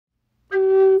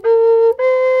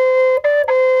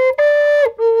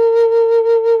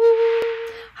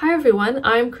everyone,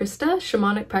 I'm Christa,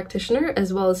 shamanic practitioner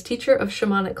as well as teacher of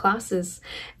shamanic classes,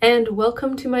 and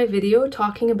welcome to my video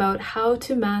talking about how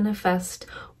to manifest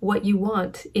what you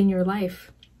want in your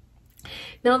life.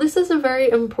 Now, this is a very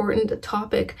important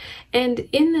topic, and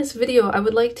in this video I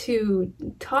would like to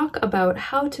talk about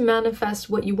how to manifest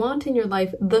what you want in your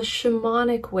life the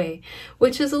shamanic way,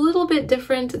 which is a little bit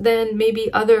different than maybe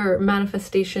other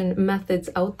manifestation methods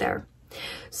out there.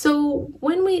 So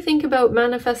when we think about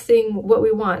manifesting what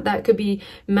we want, that could be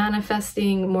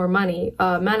manifesting more money,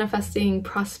 manifesting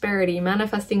prosperity,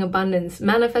 manifesting abundance,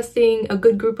 manifesting a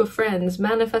good group of friends,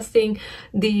 manifesting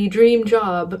the dream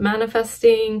job,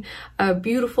 manifesting a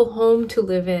beautiful home to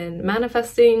live in,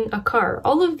 manifesting a car,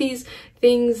 all of these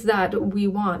things that we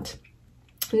want.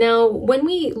 Now, when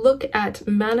we look at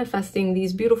manifesting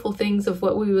these beautiful things of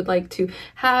what we would like to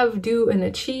have, do, and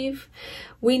achieve,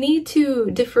 we need to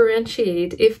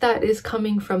differentiate if that is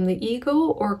coming from the ego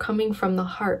or coming from the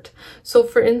heart. So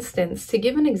for instance, to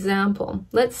give an example,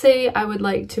 let's say I would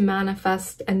like to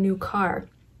manifest a new car.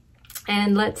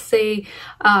 And let's say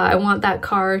I want that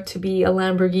car to be a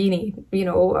Lamborghini, you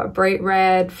know, a bright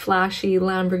red, flashy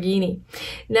Lamborghini.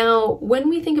 Now, when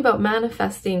we think about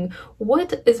manifesting,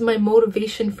 what is my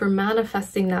motivation for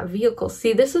manifesting that vehicle?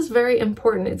 See, this is very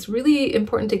important. It's really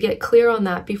important to get clear on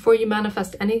that before you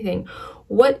manifest anything.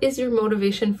 What is your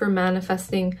motivation for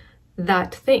manifesting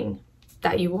that thing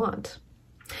that you want?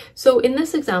 So in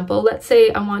this example, let's say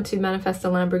I want to manifest a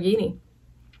Lamborghini.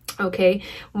 Okay,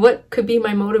 what could be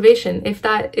my motivation? If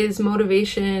that is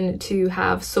motivation to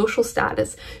have social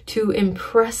status, to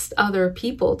impress other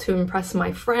people, to impress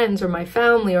my friends or my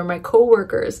family or my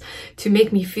coworkers, to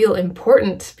make me feel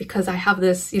important because I have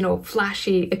this, you know,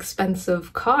 flashy,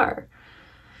 expensive car.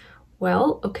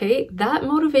 Well, okay, that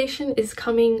motivation is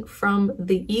coming from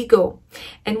the ego.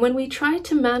 And when we try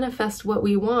to manifest what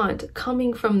we want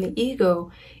coming from the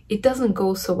ego, it doesn't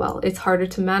go so well. It's harder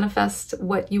to manifest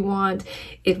what you want.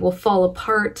 It will fall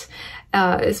apart,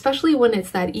 especially when it's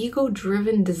that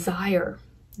ego-driven desire.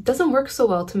 It doesn't work so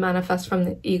well to manifest from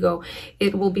the ego.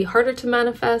 It will be harder to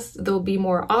manifest. There'll be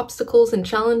more obstacles and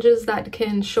challenges that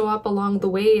can show up along the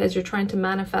way as you're trying to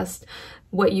manifest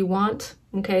what you want,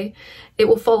 okay? It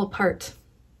will fall apart.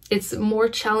 It's more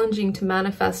challenging to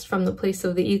manifest from the place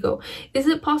of the ego. Is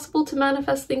it possible to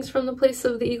manifest things from the place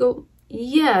of the ego?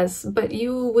 Yes, but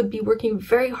you would be working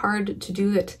very hard to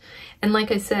do it. And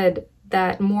like I said,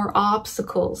 that more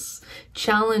obstacles,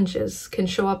 challenges can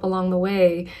show up along the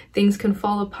way. Things can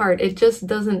fall apart. It just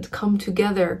doesn't come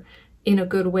together in a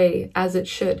good way as it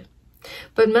should.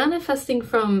 But manifesting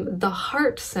from the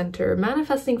heart center,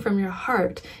 manifesting from your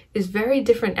heart is very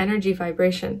different energy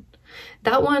vibration.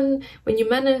 That one, when you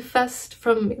manifest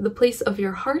from the place of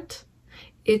your heart,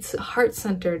 it's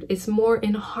heart-centered, it's more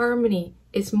in harmony,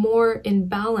 it's more in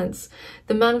balance.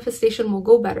 The manifestation will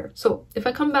go better. So if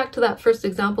I come back to that first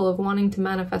example of wanting to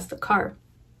manifest a car,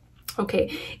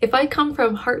 okay, if I come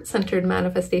from heart-centered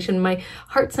manifestation, my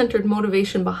heart-centered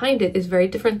motivation behind it is very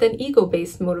different than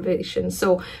ego-based motivation.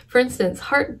 So for instance,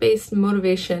 heart-based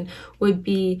motivation would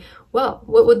be, well,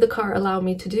 what would the car allow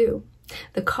me to do?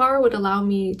 The car would allow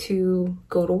me to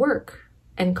go to work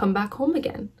and come back home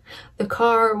again. The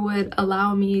car would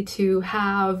allow me to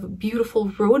have beautiful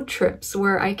road trips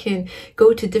where I can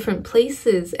go to different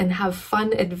places and have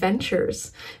fun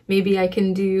adventures. Maybe I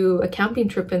can do a camping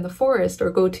trip in the forest or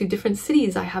go to different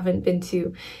cities I haven't been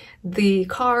to. The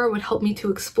car would help me to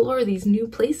explore these new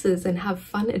places and have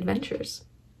fun adventures.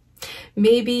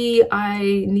 Maybe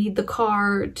I need the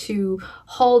car to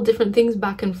haul different things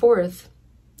back and forth,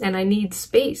 and I need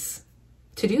space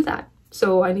to do that.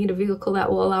 So I need a vehicle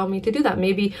that will allow me to do that.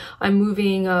 Maybe I'm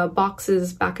moving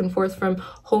boxes back and forth from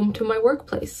home to my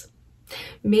workplace.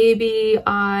 Maybe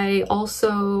I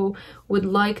also would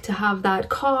like to have that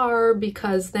car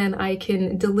because then I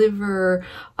can deliver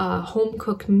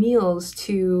home-cooked meals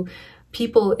to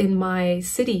people in my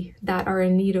city that are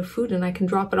in need of food, and I can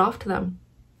drop it off to them.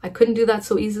 I couldn't do that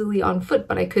so easily on foot,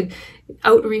 but I could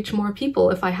outreach more people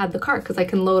if I had the car because I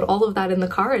can load all of that in the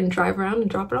car and drive around and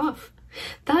drop it off.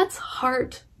 That's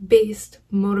heart-based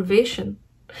motivation.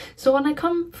 So when I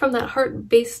come from that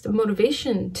heart-based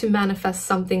motivation to manifest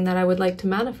something that I would like to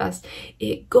manifest,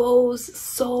 it goes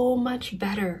so much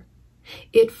better.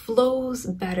 It flows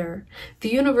better. The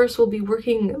universe will be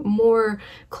working more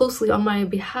closely on my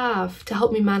behalf to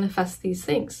help me manifest these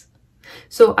things.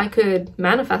 So I could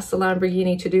manifest a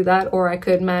Lamborghini to do that, or I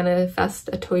could manifest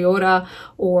a Toyota,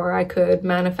 or I could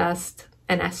manifest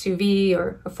an SUV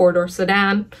or a four-door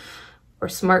sedan or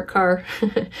smart car,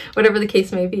 whatever the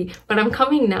case may be. But I'm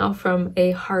coming now from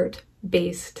a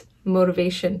heart-based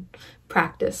motivation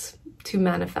practice to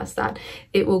manifest that.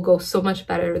 It will go so much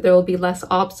better. There will be less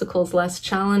obstacles, less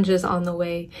challenges on the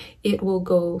way. It will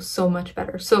go so much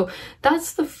better. So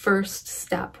that's the first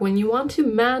step. When you want to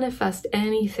manifest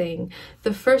anything,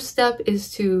 the first step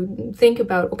is to think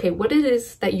about, okay, what it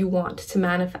is that you want to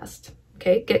manifest.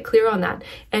 Okay, get clear on that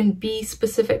and be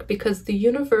specific, because the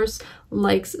universe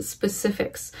likes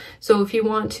specifics. So if you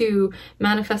want to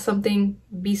manifest something,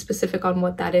 be specific on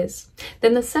what that is.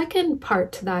 Then the second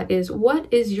part to that is,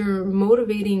 what is your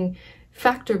motivating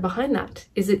factor behind that?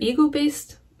 Is it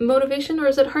ego-based motivation or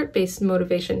is it heart-based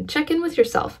motivation? Check in with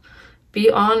yourself. Be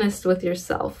honest with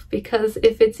yourself, because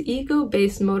if it's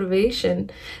ego-based motivation,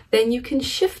 then you can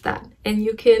shift that, and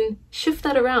you can shift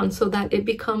that around so that it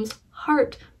becomes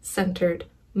heart-centered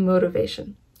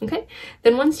motivation. Okay,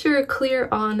 then once you're clear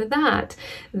on that,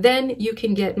 then you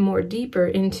can get more deeper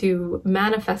into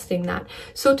manifesting that.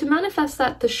 So to manifest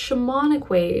that the shamanic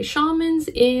way, shamans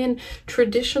in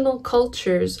traditional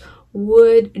cultures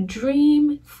would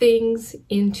dream things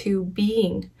into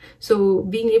being. So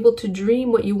being able to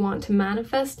dream what you want to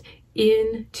manifest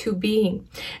into being.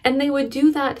 And they would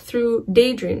do that through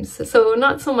daydreams. So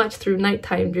not so much through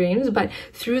nighttime dreams, but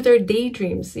through their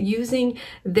daydreams, using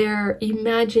their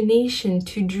imagination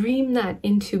to dream that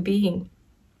into being.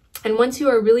 And once you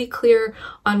are really clear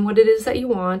on what it is that you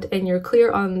want, and you're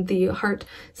clear on the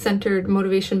heart-centered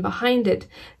motivation behind it,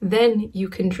 then you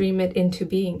can dream it into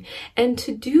being. And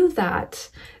to do that,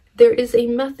 there is a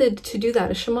method to do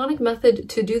that, a shamanic method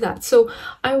to do that. So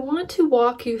I want to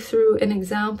walk you through an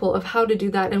example of how to do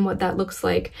that and what that looks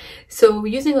like. So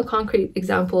using a concrete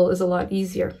example is a lot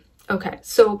easier. Okay,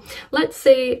 so let's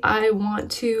say I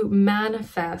want to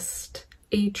manifest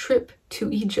a trip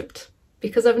to Egypt,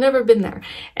 because I've never been there.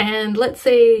 And let's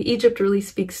say Egypt really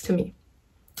speaks to me.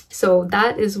 So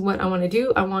that is what I want to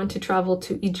do. I want to travel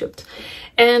to Egypt.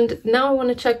 And now I want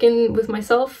to check in with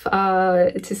myself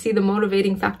to see the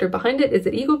motivating factor behind it. Is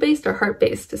it ego-based or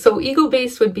heart-based? So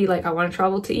ego-based would be like, I want to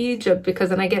travel to Egypt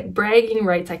because then I get bragging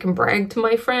rights. I can brag to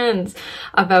my friends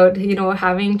about, you know,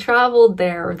 having traveled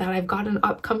there, or that I've got an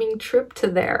upcoming trip to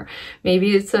there.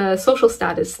 Maybe it's a social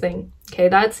status thing. Okay,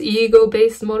 that's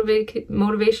ego-based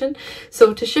motivation.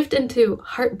 So to shift into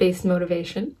heart-based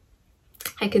motivation,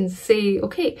 I can say,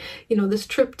 okay, you know, this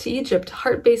trip to Egypt,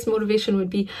 heart-based motivation would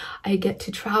be, I get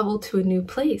to travel to a new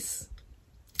place,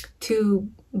 to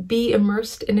be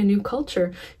immersed in a new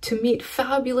culture, to meet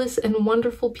fabulous and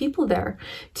wonderful people there,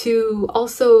 to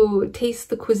also taste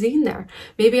the cuisine there.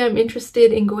 Maybe I'm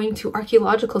interested in going to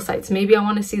archaeological sites. Maybe I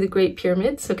want to see the Great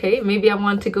Pyramids, okay? Maybe I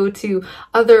want to go to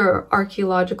other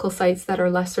archaeological sites that are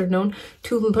lesser known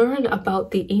to learn about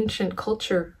the ancient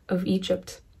culture of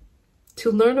Egypt. To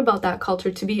learn about that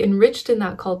culture, to be enriched in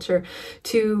that culture,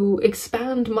 to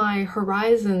expand my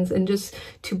horizons, and just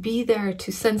to be there,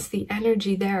 to sense the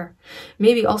energy there.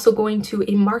 Maybe also going to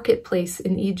a marketplace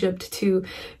in Egypt, to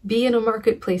be in a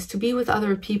marketplace, to be with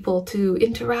other people, to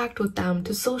interact with them,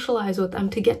 to socialize with them,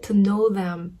 to get to know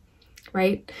them.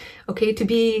 Right? Okay, to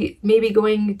be maybe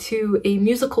going to a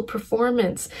musical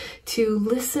performance, to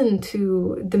listen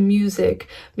to the music,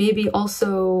 maybe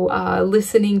also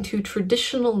listening to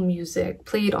traditional music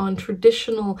played on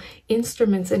traditional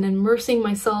instruments and immersing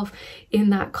myself in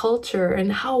that culture.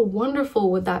 And how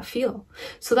wonderful would that feel?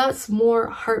 So that's more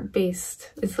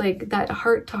heart-based. It's like that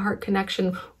heart-to-heart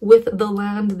connection with the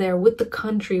land there, with the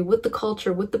country, with the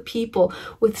culture, with the people,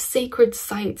 with sacred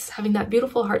sites, having that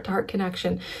beautiful heart-to-heart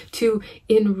connection to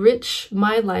enrich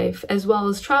my life, as well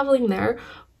as traveling there,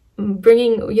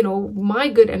 bringing, you know, my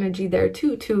good energy there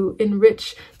too, to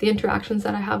enrich the interactions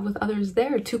that I have with others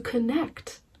there, to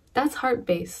connect. That's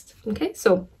heart-based. Okay,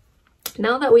 so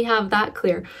now that we have that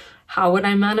clear, how would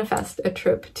I manifest a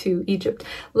trip to Egypt?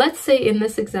 Let's say in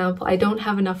this example, I don't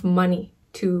have enough money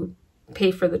to pay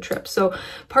for the trip. So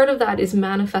part of that is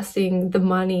manifesting the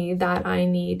money that I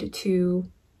need to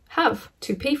have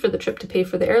to pay for the trip, to pay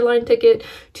for the airline ticket,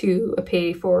 to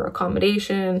pay for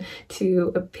accommodation,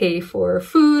 to pay for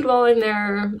food while I'm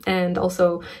there, and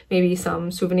also maybe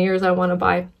some souvenirs I want to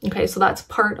buy. Okay, so that's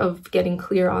part of getting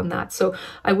clear on that. So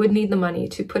I would need the money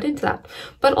to put into that.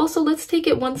 But also let's take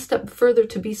it one step further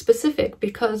to be specific,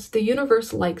 because the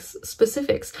universe likes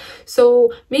specifics.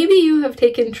 So maybe you have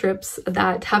taken trips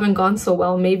that haven't gone so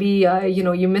well. Maybe, you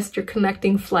know, you missed your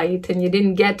connecting flight and you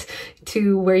didn't get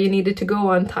to where you needed to go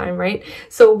on time, right?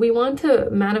 So we want to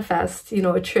manifest, you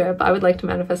know, a trip. I would like to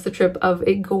manifest the trip of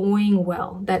it going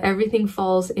well, that everything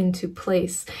falls into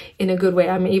place in a good way.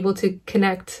 I'm able to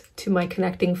connect to my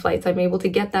connecting flights. I'm able to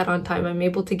get that on time. I'm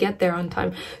able to get there on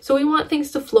time. So we want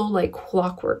things to flow like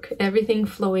clockwork, everything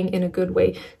flowing in a good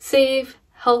way. Save,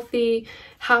 healthy,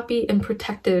 happy, and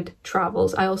protected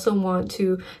travels. I also want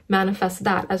to manifest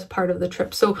that as part of the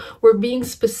trip. So we're being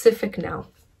specific now.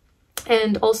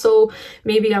 And also,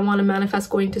 maybe I want to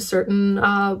manifest going to certain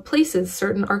places,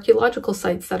 certain archaeological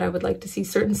sites that I would like to see,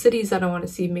 certain cities that I want to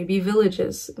see, maybe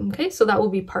villages. Okay, so that will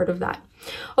be part of that.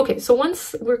 Okay, so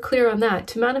once we're clear on that,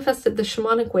 to manifest it the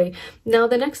shamanic way, now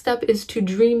the next step is to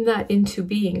dream that into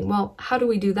being. Well, how do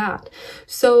we do that?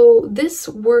 So this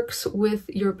works with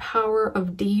your power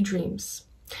of daydreams,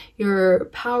 your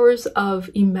powers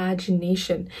of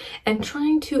imagination, and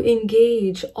trying to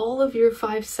engage all of your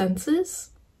 5 senses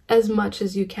as much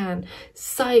as you can.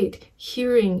 Sight,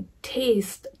 hearing,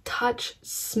 taste, touch,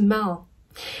 smell.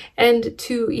 And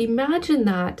to imagine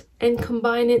that and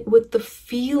combine it with the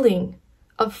feeling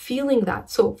of feeling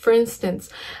that. So for instance,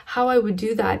 how I would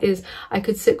do that is I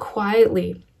could sit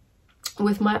quietly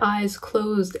with my eyes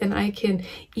closed and I can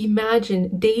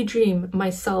imagine, daydream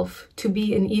myself to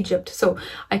be in Egypt. So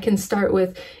I can start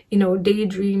with,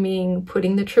 daydreaming,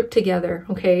 putting the trip together,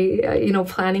 okay,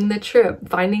 planning the trip,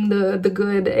 finding the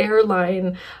good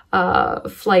airline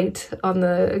flight on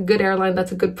the good airline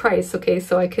that's a good price, okay,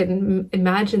 so I can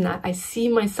imagine that. I see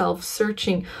myself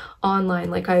searching online,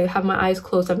 like I have my eyes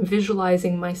closed, I'm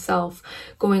visualizing myself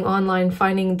going online,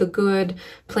 finding the good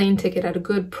plane ticket at a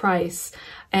good price,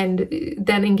 and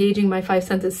then engaging my 5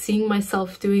 senses, seeing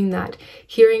myself doing that,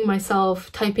 hearing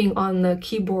myself typing on the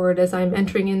keyboard as I'm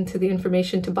entering into the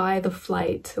information to buy the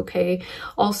flight, okay?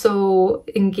 Also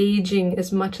engaging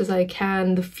as much as I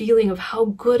can the feeling of how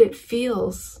good it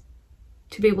feels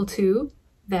to be able to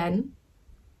then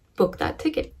book that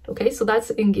ticket, okay? So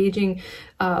that's engaging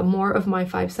more of my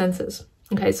 5 senses.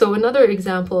 Okay, so another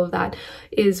example of that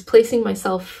is placing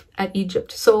myself at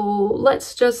Egypt. So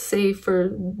let's just say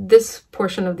for this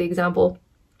portion of the example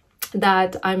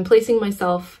that I'm placing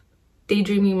myself,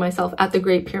 daydreaming myself at the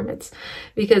Great Pyramids,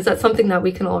 because that's something that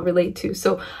we can all relate to.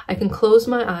 So I can close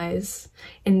my eyes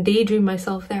and daydream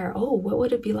myself there. Oh, what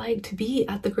would it be like to be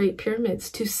at the Great Pyramids,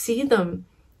 to see them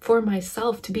for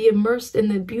myself, to be immersed in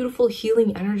the beautiful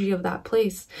healing energy of that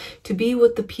place, to be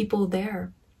with the people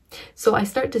there. So I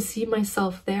start to see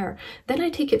myself there. Then I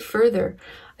take it further.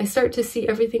 I start to see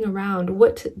everything around.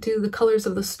 What do the colors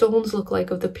of the stones look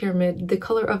like of the pyramid? The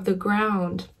color of the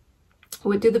ground?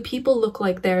 What do the people look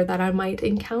like there that I might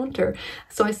encounter?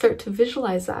 So I start to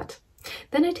visualize that.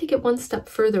 Then I take it one step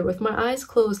further. With my eyes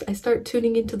closed, I start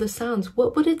tuning into the sounds.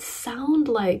 What would it sound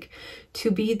like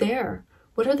to be there?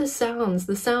 What are the sounds?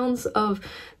 The sounds of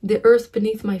the earth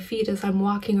beneath my feet as I'm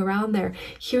walking around there,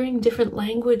 hearing different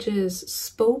languages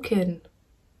spoken.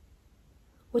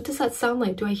 What does that sound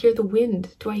like? Do I hear the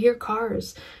wind? Do I hear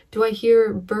cars? Do I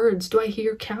hear birds? Do I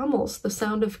hear camels? The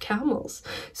sound of camels.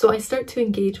 So I start to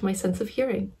engage my sense of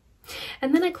hearing.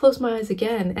 And then I close my eyes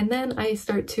again, and then I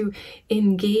start to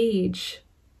engage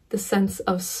the sense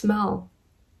of smell.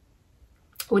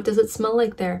 What does it smell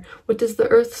like there? What does the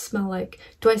earth smell like?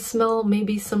 Do I smell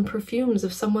maybe some perfumes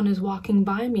if someone is walking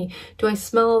by me? Do I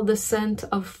smell the scent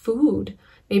of food?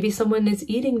 Maybe someone is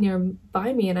eating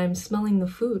nearby me and I'm smelling the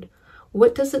food.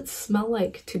 What does it smell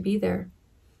like to be there?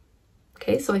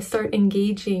 Okay, so I start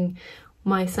engaging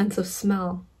my sense of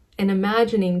smell and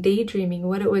imagining, daydreaming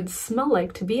what it would smell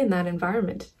like to be in that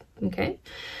environment. Okay,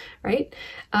 right?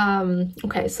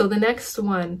 Okay, so the next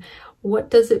one.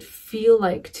 What does it feel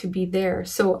like to be there?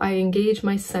 So I engage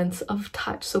my sense of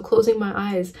touch. So closing my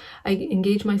eyes, I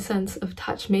engage my sense of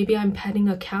touch. Maybe I'm petting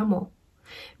a camel.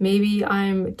 Maybe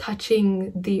I'm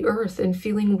touching the earth and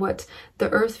feeling what the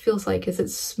earth feels like. Is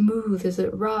it smooth? Is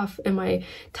it rough? Am I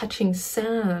touching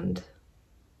sand?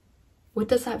 What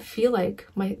does that feel like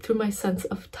through my sense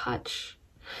of touch?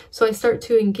 So I start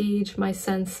to engage my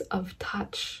sense of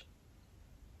touch.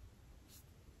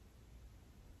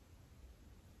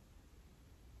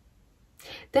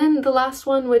 Then the last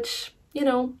one, which,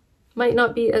 might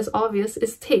not be as obvious,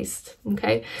 is taste,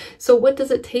 okay? So what does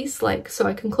it taste like? So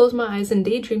I can close my eyes and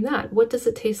daydream that. What does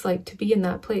it taste like to be in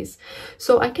that place?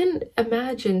 So I can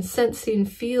imagine, sense,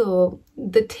 and feel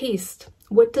the taste.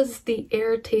 What does the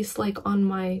air taste like on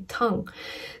my tongue?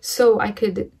 So I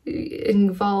could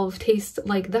involve taste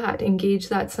like that, engage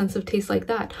that sense of taste like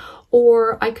that.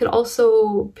 Or I could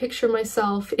also picture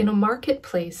myself in a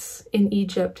marketplace in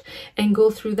Egypt and go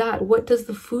through that. What does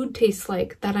the food taste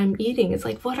like that I'm eating? It's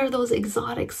like, what are those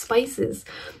exotic spices?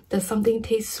 Does something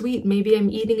taste sweet? Maybe I'm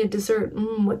eating a dessert.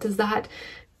 What does that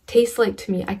taste like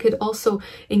to me? I could also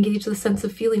engage the sense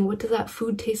of feeling. What does that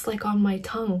food taste like on my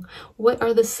tongue? What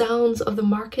are the sounds of the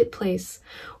marketplace?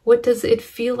 What does it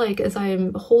feel like as I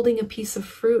am holding a piece of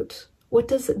fruit What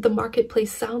does the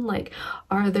marketplace sound like?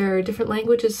 Are there different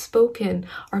languages spoken?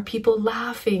 Are people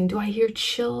laughing? Do I hear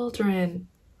children?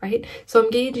 Right? So I'm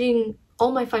gauging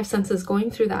all my 5 senses going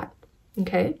through that.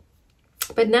 Okay?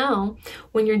 But now,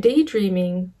 when you're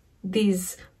daydreaming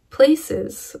these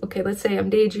places, okay, let's say I'm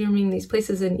daydreaming these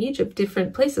places in Egypt,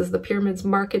 different places, the pyramids,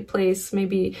 marketplace,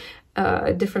 maybe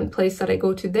a different place that I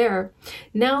go to there.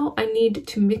 Now I need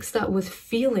to mix that with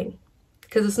feeling,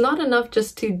 because it's not enough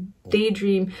just to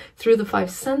daydream through the 5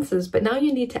 senses, but now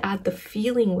you need to add the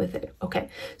feeling with it. Okay,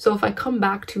 so if I come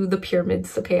back to the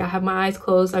pyramids, okay, I have my eyes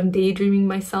closed, I'm daydreaming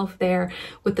myself there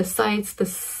with the sights, the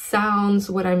sounds,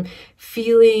 what I'm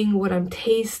feeling, what I'm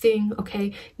tasting.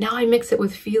 Okay, now I mix it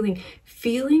with feeling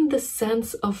the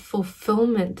sense of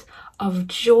fulfillment, of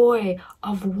joy,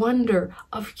 of wonder,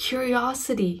 of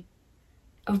curiosity,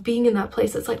 of being in that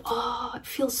place. It's like, oh, it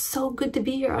feels so good to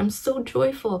be here. I'm so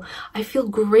joyful. I feel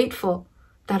grateful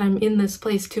that I'm in this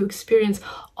place to experience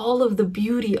all of the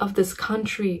beauty of this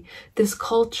country, this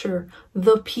culture,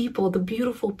 the people, the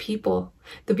beautiful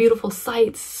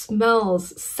sights,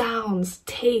 smells, sounds,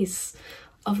 tastes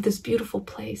of this beautiful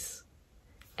place.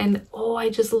 And oh, I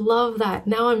just love that.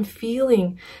 Now I'm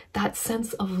feeling that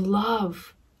sense of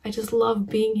love. I just love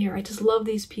being here. I just love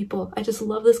these people. I just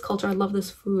love this culture. I love this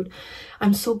food.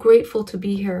 I'm so grateful to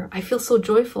be here. I feel so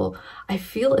joyful. I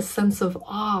feel a sense of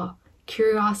awe,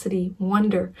 curiosity,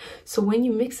 wonder. So when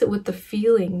you mix it with the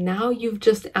feeling, now you've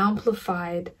just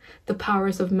amplified the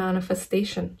powers of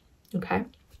manifestation. Okay?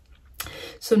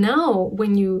 So now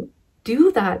when you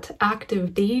do that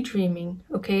active daydreaming,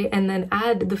 okay, and then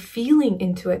add the feeling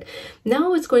into it, now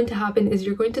what's going to happen is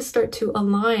you're going to start to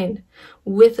align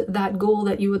with that goal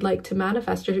that you would like to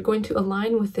manifest. You're going to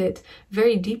align with it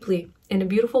very deeply in a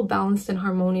beautiful, balanced, and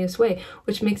harmonious way,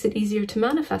 which makes it easier to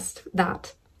manifest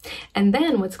that. And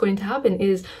then what's going to happen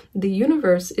is the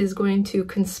universe is going to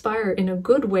conspire in a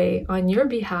good way on your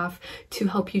behalf to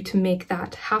help you to make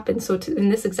that happen. So in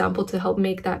this example, to help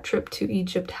make that trip to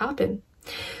Egypt happen.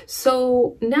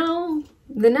 So now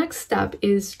the next step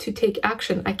is to take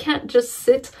action. I can't just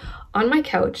sit on my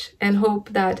couch and hope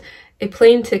that a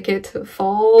plane ticket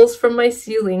falls from my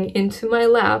ceiling into my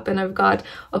lap and I've got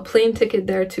a plane ticket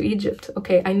there to Egypt.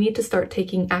 Okay, I need to start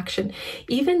taking action.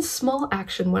 Even small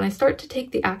action. When I start to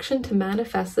take the action to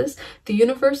manifest this, the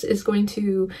universe is going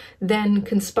to then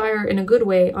conspire in a good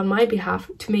way on my behalf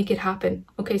to make it happen.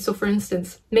 Okay, so for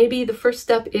instance, maybe the first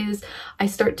step is I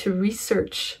start to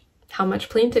research how much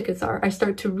plane tickets are. I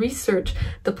start to research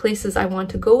the places I want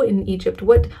to go in Egypt.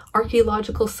 What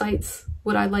archaeological sites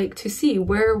would I like to see?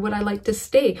 Where would I like to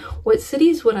stay? What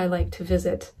cities would I like to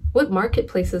visit? What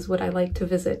marketplaces would I like to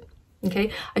visit?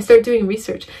 Okay, I start doing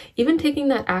research. Even taking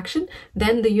that action,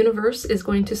 then the universe is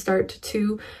going to start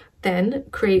to then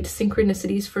create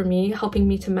synchronicities for me, helping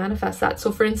me to manifest that.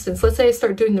 So for instance, let's say I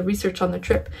start doing the research on the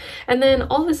trip, and then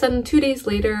all of a sudden 2 days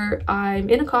later, I'm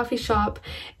in a coffee shop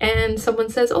and someone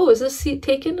says, oh, is this seat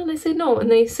taken? And I say no, and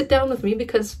they sit down with me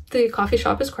because the coffee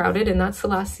shop is crowded and that's the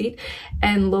last seat.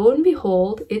 And lo and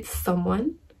behold, it's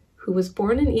someone who was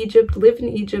born in Egypt, lived in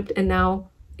Egypt, and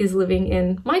now is living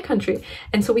in my country.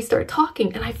 And so we start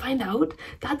talking and I find out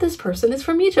that this person is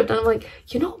from Egypt. And I'm like,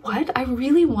 you know what? I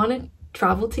really want to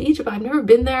travel to Egypt. I've never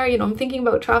been there. You know, I'm thinking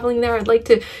about traveling there. I'd like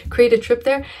to create a trip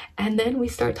there. And then we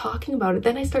start talking about it.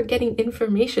 Then I start getting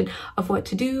information of what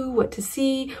to do, what to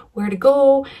see, where to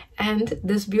go. And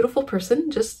this beautiful person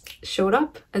just showed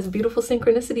up as a beautiful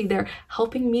synchronicity there,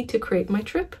 helping me to create my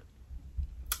trip.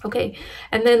 Okay,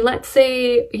 and then let's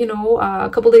say, you know,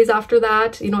 a couple days after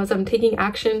that, you know, as I'm taking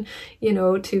action, you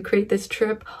know, to create this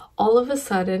trip, all of a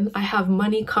sudden I have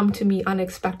money come to me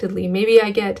unexpectedly. Maybe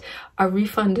I get a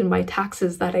refund in my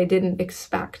taxes that I didn't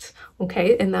expect,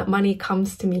 okay, and that money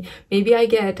comes to me. Maybe I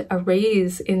get a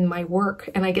raise in my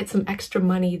work and I get some extra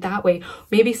money that way.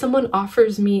 Maybe someone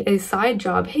offers me a side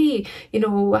job. Hey, you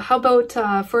know, how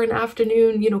about for an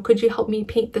afternoon, you know, could you help me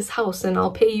paint this house and I'll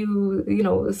pay you, you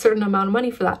know, a certain amount of money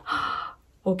for that.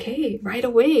 Okay, right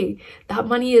away, that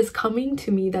money is coming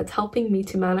to me that's helping me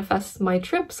to manifest my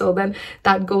trip. So then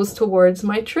that goes towards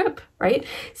my trip, right?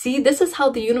 See, this is how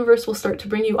the universe will start to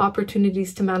bring you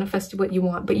opportunities to manifest what you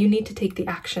want, but you need to take the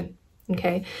action,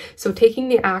 okay? So taking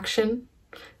the action,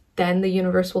 then the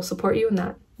universe will support you in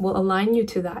that, will align you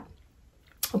to that.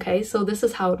 Okay, so this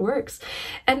is how it works.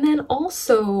 And then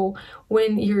also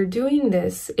when you're doing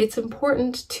this, it's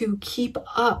important to keep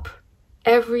up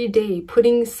every day,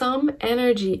 putting some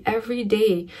energy every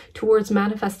day towards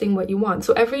manifesting what you want.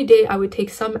 So every day I would take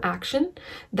some action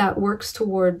that works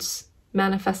towards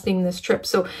manifesting this trip.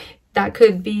 So That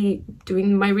could be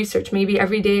doing my research. Maybe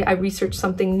every day I research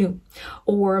something new.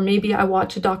 Or maybe I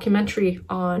watch a documentary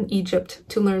on Egypt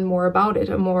to learn more about it,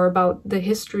 and more about the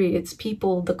history, its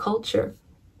people, the culture.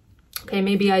 Okay,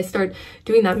 maybe I start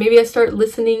doing that. Maybe I start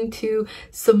listening to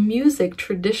some music,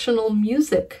 traditional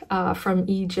music from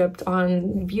Egypt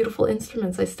on beautiful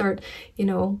instruments. I start,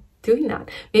 doing that.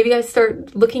 Maybe I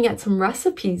start looking at some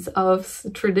recipes of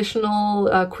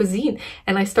traditional cuisine,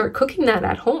 and I start cooking that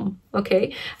at home,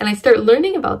 okay? And I start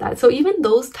learning about that. So even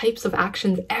those types of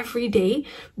actions every day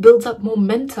builds up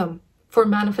momentum for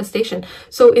manifestation.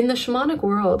 So in the shamanic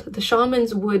world, the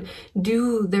shamans would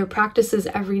do their practices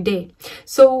every day.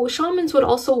 So shamans would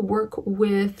also work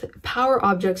with power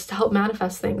objects to help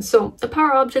manifest things. So a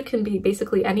power object can be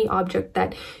basically any object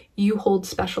that you hold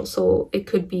special. So it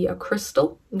could be a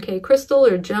crystal, okay, crystal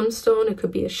or gemstone. It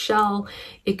could be a shell.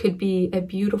 It could be a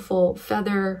beautiful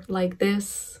feather like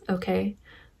this, okay?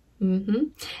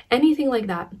 Anything like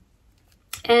that.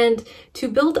 And to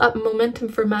build up momentum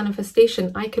for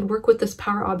manifestation, I could work with this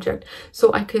power object.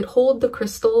 So I could hold the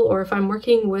crystal, or if I'm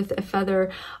working with a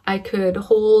feather, I could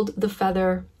hold the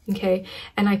feather, okay?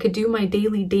 And I could do my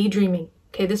daily daydreaming.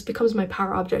 Okay, this becomes my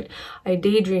power object. I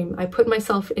daydream. I put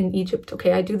myself in Egypt.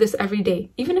 Okay, I do this every day,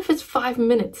 even if it's 5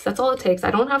 minutes. That's all it takes.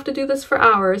 I don't have to do this for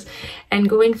hours. And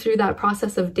going through that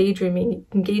process of daydreaming,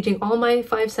 engaging all my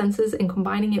 5 senses and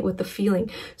combining it with the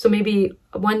feeling. So maybe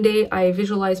one day I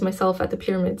visualize myself at the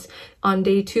pyramids. On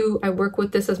day 2, I work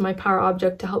with this as my power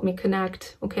object to help me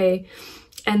connect. Okay,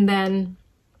 and then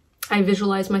I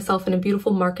visualize myself in a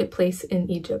beautiful marketplace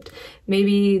in Egypt.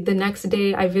 Maybe the next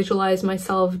day I visualize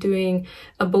myself doing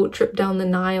a boat trip down the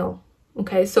Nile.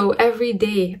 Okay, so every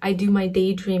day I do my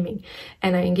daydreaming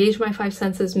and I engage my 5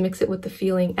 senses, mix it with the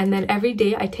feeling. And then every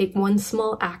day I take one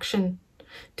small action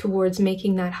towards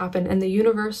making that happen. And the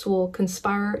universe will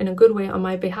conspire in a good way on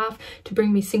my behalf to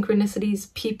bring me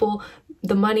synchronicities, people,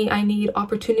 the money I need,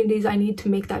 opportunities I need to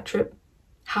make that trip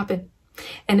happen.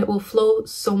 And it will flow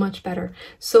so much better.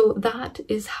 So that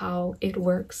is how it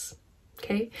works.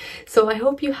 Okay, so I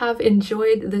hope you have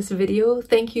enjoyed this video.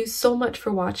 Thank you so much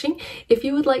for watching. If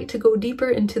you would like to go deeper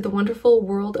into the wonderful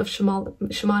world of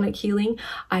shamanic healing,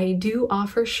 I do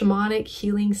offer shamanic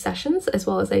healing sessions, as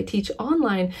well as I teach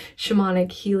online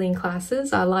shamanic healing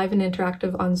classes, live and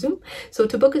interactive on Zoom. So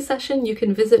to book a session, you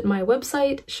can visit my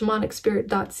website,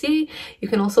 shamanicspirit.ca. You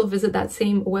can also visit that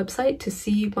same website to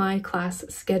see my class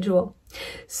schedule.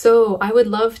 So I would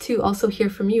love to also hear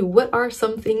from you. What are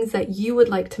some things that you would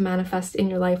like to manifest in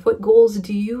your life? What goals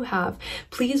do you have?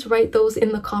 Please write those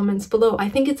in the comments below. I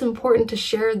think it's important to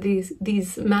share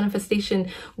these manifestation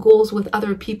goals with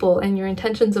other people and your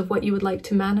intentions of what you would like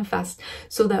to manifest,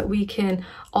 so that we can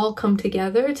all come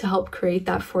together to help create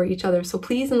that for each other. So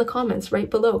please, in the comments right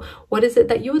below, what is it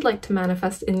that you would like to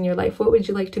manifest in your life? What would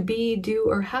you like to be, do,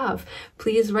 or have?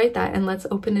 Please write that and let's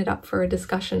open it up for a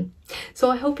discussion.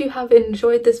 So I hope you have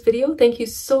enjoyed this video. Thank you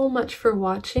so much for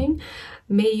watching.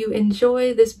 May you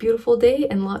enjoy this beautiful day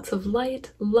and lots of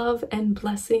light, love, and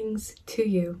blessings to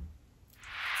you.